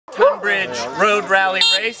Tunbridge Road Rally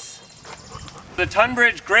Race. The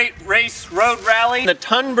Tunbridge Great Race Road Rally. The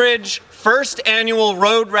Tunbridge First Annual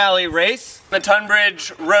Road Rally Race. The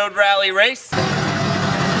Tunbridge Road Rally Race.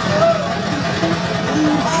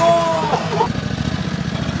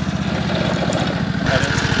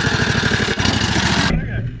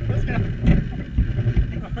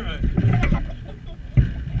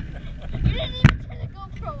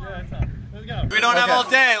 We don't have all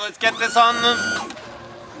day. Let's get this on the...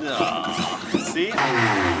 See?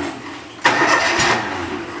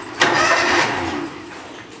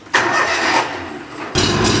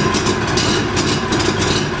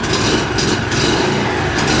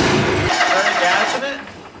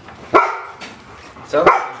 So,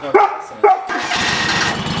 there's no gas in it.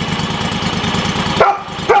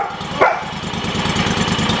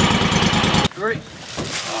 Great.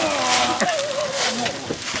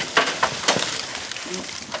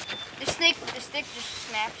 The stick just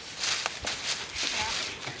snaps.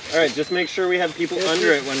 Alright, just make sure we have people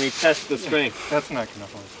under it when we test the strength. That's not gonna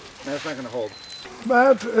hold. That's not gonna hold.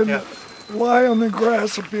 Matt, and lie on the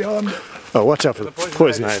grass beyond it. Oh, watch out for the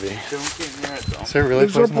poison ivy. Don't get near it though. Is there really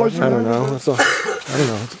poison ivy? I don't know. I don't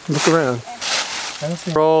know. Look around.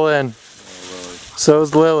 Roll in.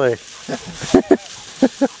 So's Lily.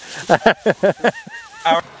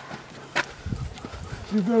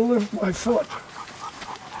 You better lift my foot.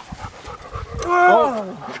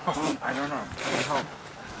 Oh. I don't know.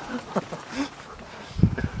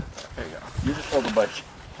 There you go. You just hold the bike.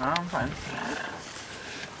 I'm fine.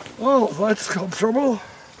 Oh, that's comfortable.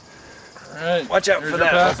 Alright. Watch out for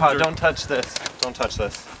that. Don't touch this. Don't touch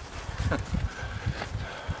this.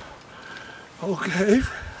 Okay.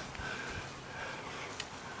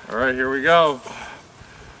 Alright, here we go.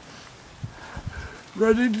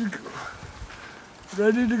 Ready to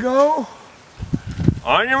go?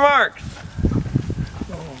 On your marks.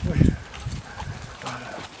 Oh, wait.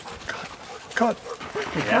 Cut.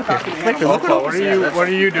 What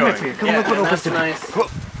are you doing? Yeah, that's nice.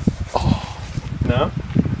 No?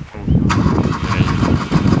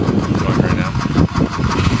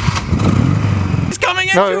 He's coming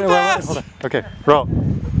in too fast! Hold on. Okay, roll.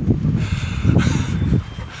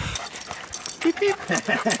 Beep, beep.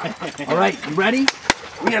 Alright, you ready?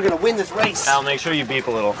 We are gonna win this race. Al, make sure you beep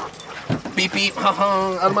a little. Beep, beep,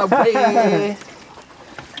 out of my way.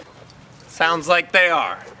 Sounds like they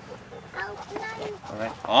are.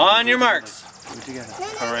 Alright. On your marks. Put it together.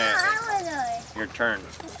 Alright. Your turn.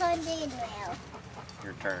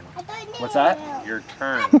 Your turn. What's that? Your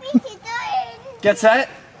turn. Get set.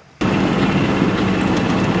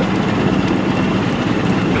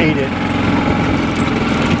 Ate it.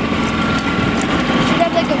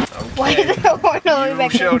 Why is it a horn all the way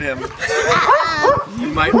back? You showed him. You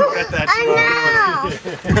might regret that.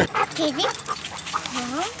 TV?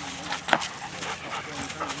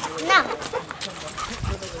 No.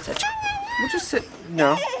 We'll just sit.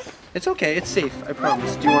 No. It's okay. It's safe. I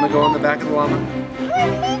promise. Do you want to go on the back of the llama?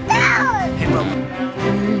 Hey, Mom.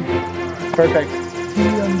 Perfect. He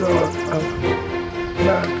and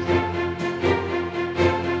Matt.